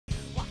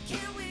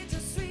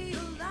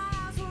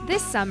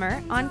This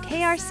summer on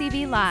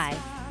KRCB Live.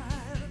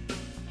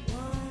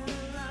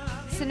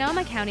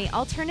 Sonoma County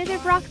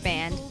alternative rock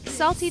band,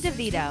 Salty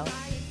DeVito.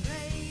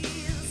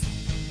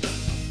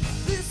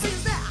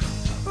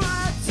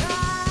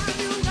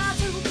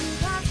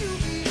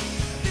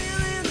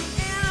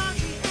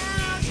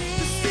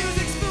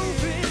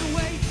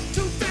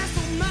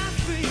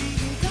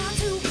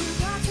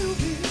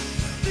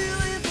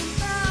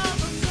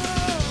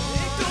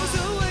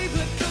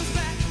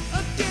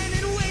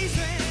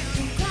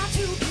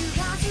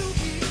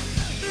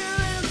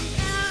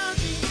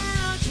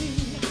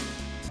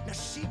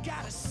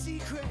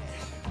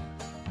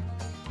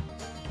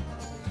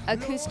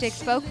 Acoustic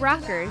folk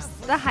rockers,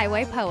 the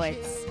Highway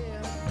Poets.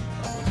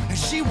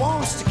 She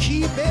wants to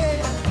keep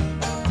it.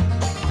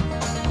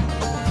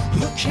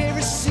 Her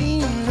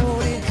kerosene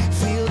loaded,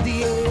 feel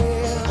the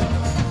air.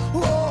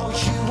 Oh,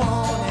 you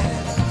want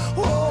it.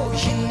 Oh,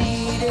 you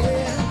need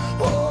it.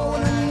 Oh,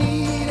 and I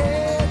need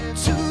it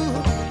too.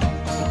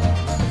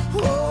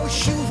 Oh,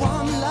 you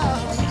want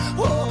love.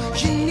 Oh,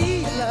 you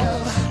need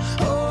love.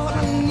 Oh,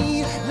 and I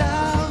need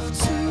love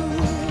too.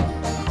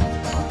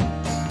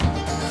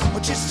 Oh,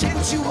 just take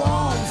what you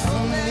want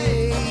from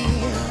me.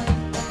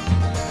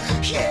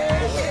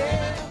 Yeah,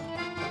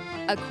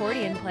 yeah.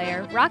 Accordion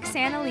player,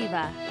 Roxanne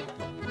Oliva.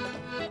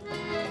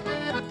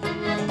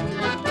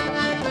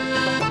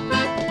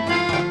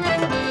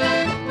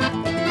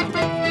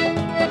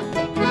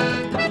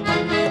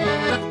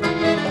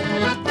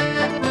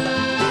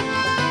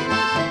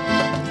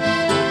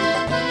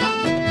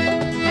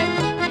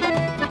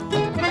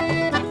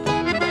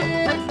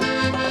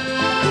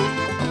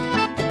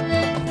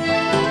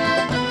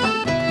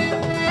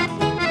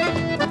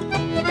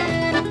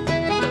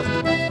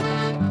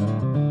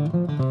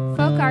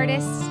 Folk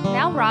artists,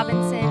 Nell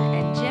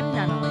and Jim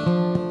Nunally.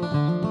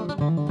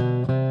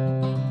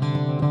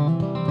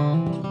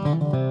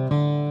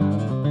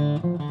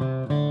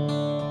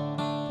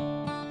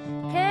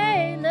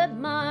 Caleb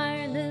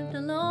Meyer lived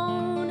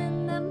alone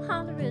in them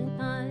hollering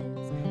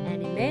pines,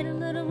 and he made a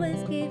little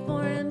whiskey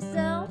for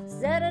himself,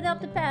 set it up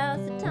to pass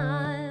the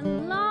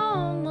time.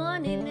 Long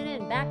one evening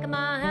in back of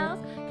my house,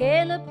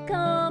 Caleb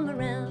come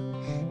around,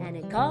 and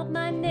he called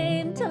my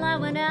name till I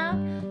went out,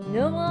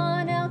 no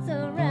one else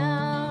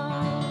around.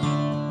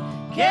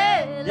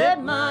 Caleb,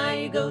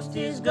 my ghost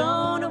is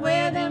gone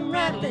away, them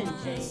rattling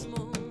chains.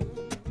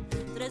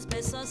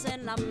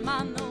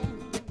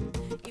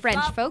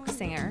 French folk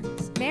singer,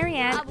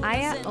 Maryanne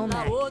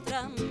Omac.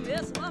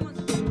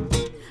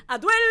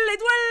 Duele,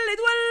 duele,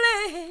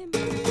 duele,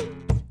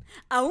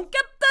 aunque